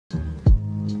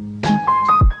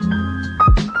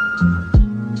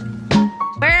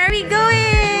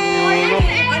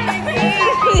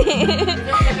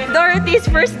Dorothy's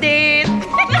first date.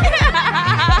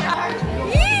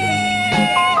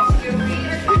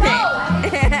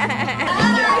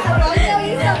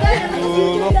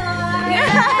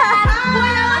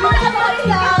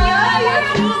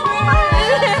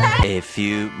 A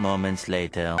few moments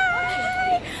later.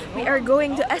 We are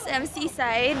going to SMC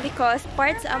side because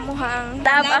part sa amuhang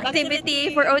lab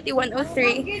activity for OT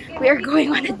 103. We are going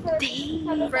on a date.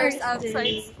 First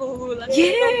outside school.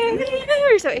 Yeah!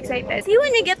 We're so excited. See you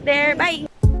when we get there. Bye!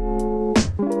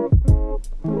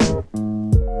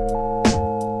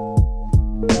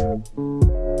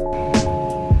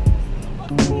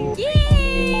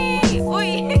 Yay!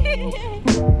 Uy!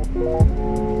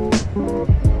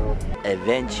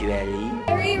 Eventually.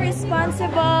 Very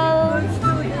responsible.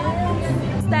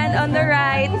 Stand on the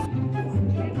right.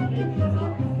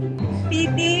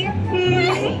 PT.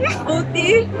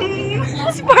 OT.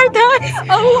 Spartan.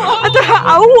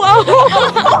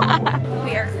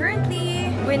 We are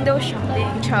currently window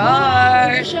shopping.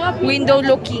 Char. Window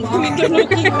looking. Window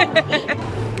looking.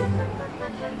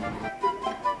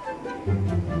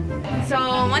 So,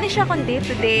 muna siya kung date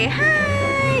today.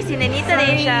 Hi! Si Nanita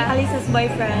rin siya. Alyssa's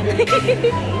boyfriend.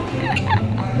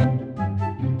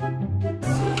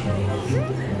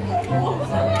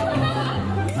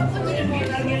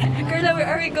 Carla, where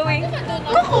are we going?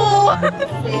 Kuku!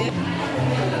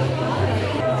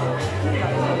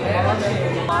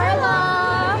 Carla!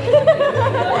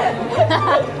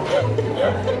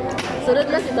 Sunod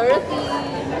na si Dorothy.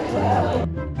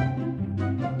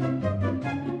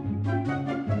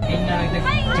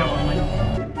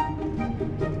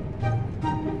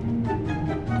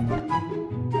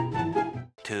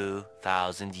 Two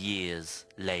 2,000 years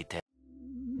later.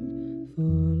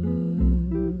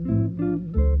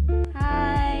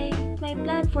 Hi! My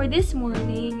plan for this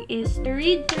morning is to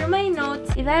read through my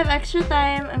notes. If I have extra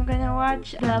time, I'm gonna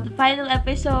watch the final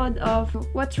episode of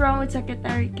What's Wrong with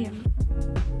Secretary Kim.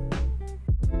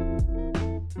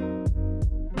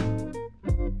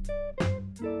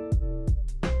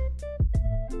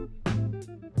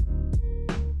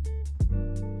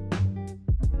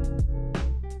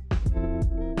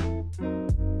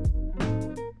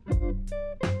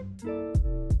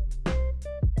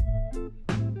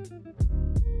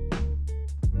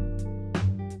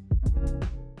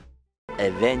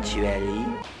 Eventually.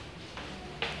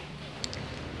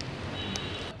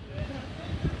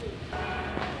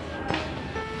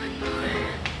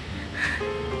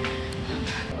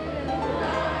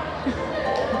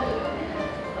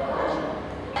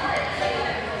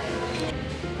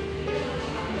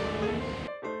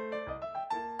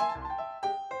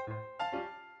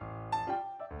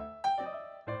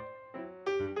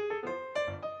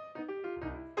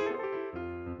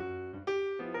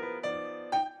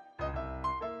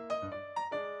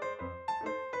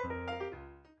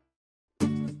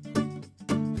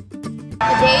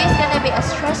 Today is gonna be a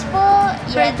stressful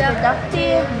yet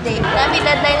productive day. Nami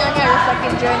deadline on your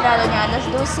reflective journal on your alas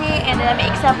 12 and then nami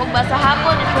exam ug ba sa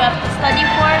hapon which we have to study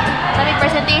for. Nami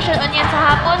presentation on yan sa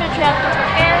hapon which we have to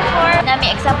prepare for. Nami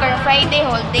exam karong Friday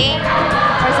whole day.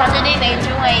 For Saturday na yung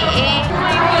AA.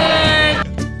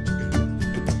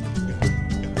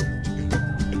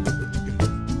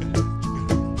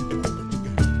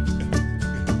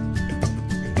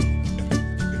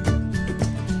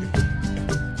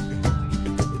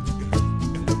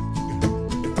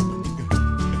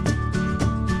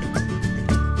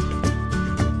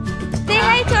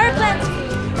 To our plants.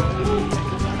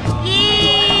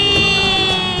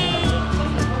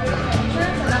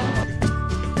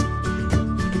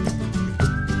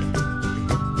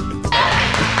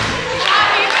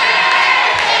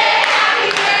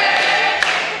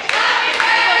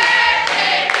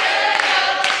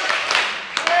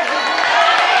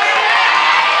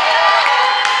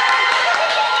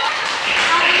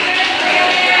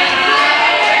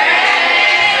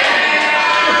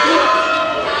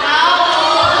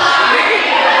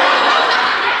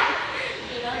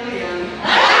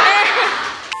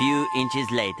 Few inches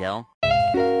later.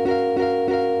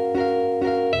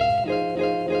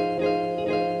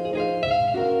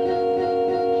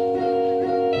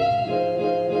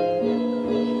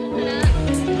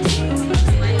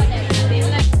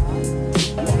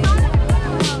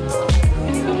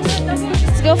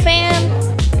 Let's go, fam.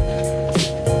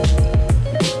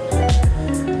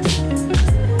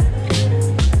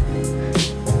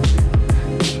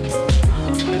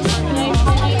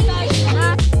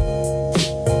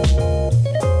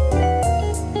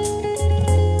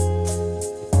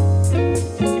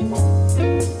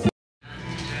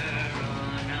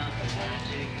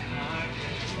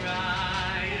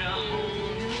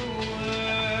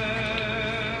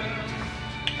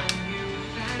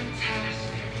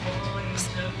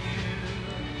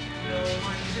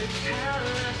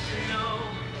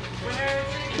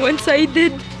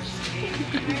 One-sided.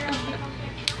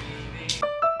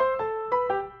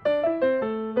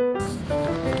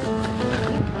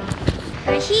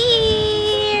 We're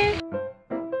here!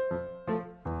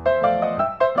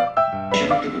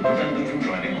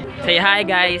 Say hi,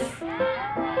 guys.